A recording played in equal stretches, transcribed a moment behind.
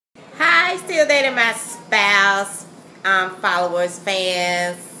guys still dating my spouse, followers,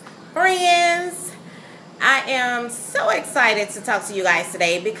 fans, friends? I am so excited to talk to you guys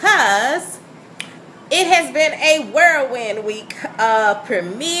today because it has been a whirlwind week of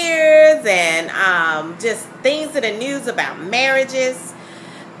premieres and just things in the news about marriages.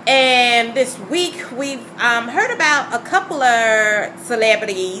 And this week we've heard about a couple of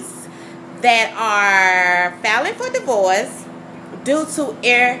celebrities that are filing for divorce due to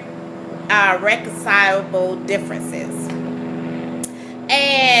irreconcilable differences.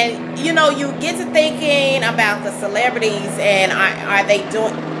 And you know, you get to thinking about the celebrities and are they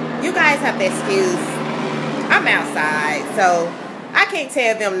doing, you guys have to excuse, I'm outside, so I can't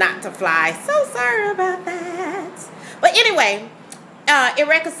tell them not to fly. So sorry about that. But anyway,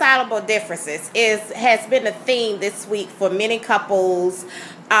 irreconcilable differences has been a theme this week for many couples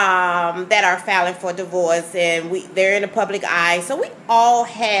that are filing for divorce, and they're in the public eye. So we all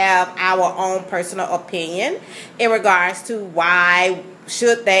have our own personal opinion in regards to why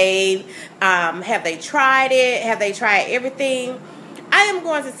should they, have they tried it, have they tried everything. I am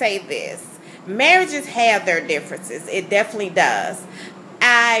going to say this: marriages have their differences. It definitely does.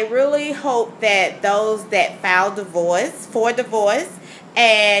 I really hope that those that file for divorce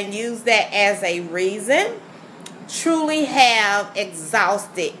and use that as a reason truly have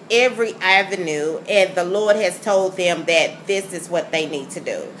exhausted every avenue, and the Lord has told them that this is what they need to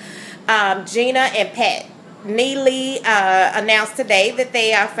do. Gina and Pat Neely announced today that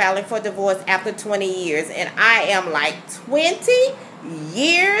they are filing for divorce after 20 years, and I am like, 20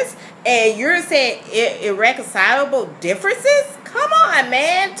 years? And you're saying irreconcilable differences? Come on,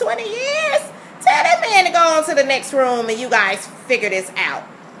 man, 20 years? Tell that man to go on to the next room and you guys figure this out.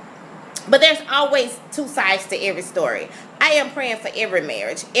 But there's always two sides to every story. I am praying for every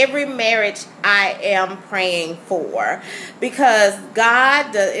marriage. Every marriage I am praying for, because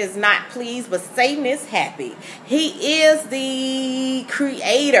God is not pleased, but Satan is happy. He is the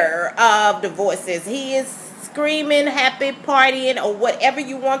creator of divorces. He is screaming, happy, partying, or whatever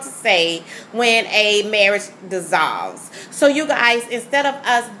you want to say when a marriage dissolves. So you guys, instead of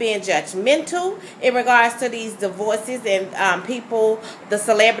us being judgmental in regards to these divorces and people, the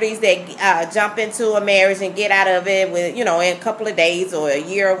celebrities that jump into a marriage and get out of it with, you know, in a couple of days or a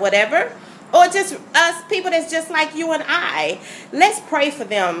year or whatever, or just us people that's just like you and I, let's pray for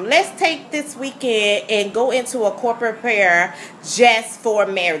them. Let's take this weekend and go into a corporate prayer just for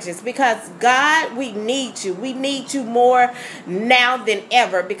marriages, because God, we need you. We need you more now than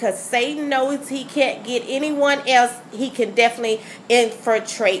ever, because Satan knows he can't get anyone else. He can definitely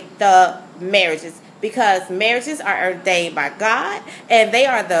infiltrate the marriages, because marriages are ordained by God and they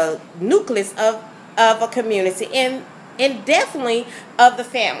are the nucleus of a community and definitely of the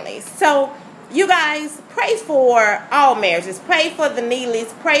family. So you guys, pray for all marriages. Pray for the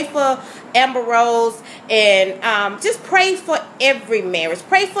Neelys. Pray for Amber Rose. And just pray for every marriage.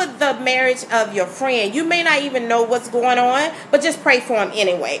 Pray for the marriage of your friend. You may not even know what's going on, but just pray for them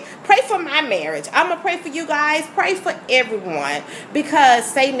anyway. Pray for my marriage. I'm going to pray for you guys. Pray for everyone, because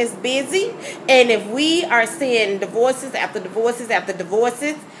Satan is busy. And if we are seeing divorces after divorces after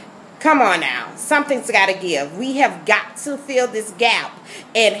divorces, come on now. Something's got to give. We have got to fill this gap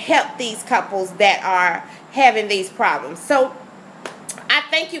and help these couples that are having these problems. So I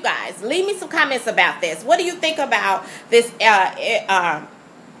thank you guys. Leave me some comments about this. What do you think about this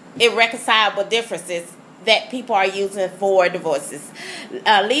irreconcilable differences that people are using for divorces?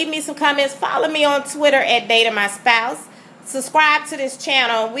 Leave me some comments. Follow me on Twitter at Dating My Spouse. Subscribe to this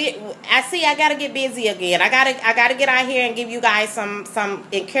channel. I gotta get busy again. I gotta get out here and give you guys some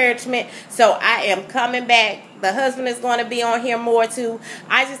encouragement. So I am coming back. The husband is going to be on here more too.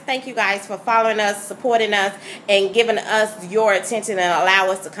 I just thank you guys for following us, supporting us, and giving us your attention and allow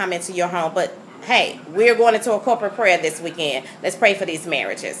us to come into your home. But hey, we're going into a corporate prayer this weekend. Let's pray for these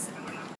marriages.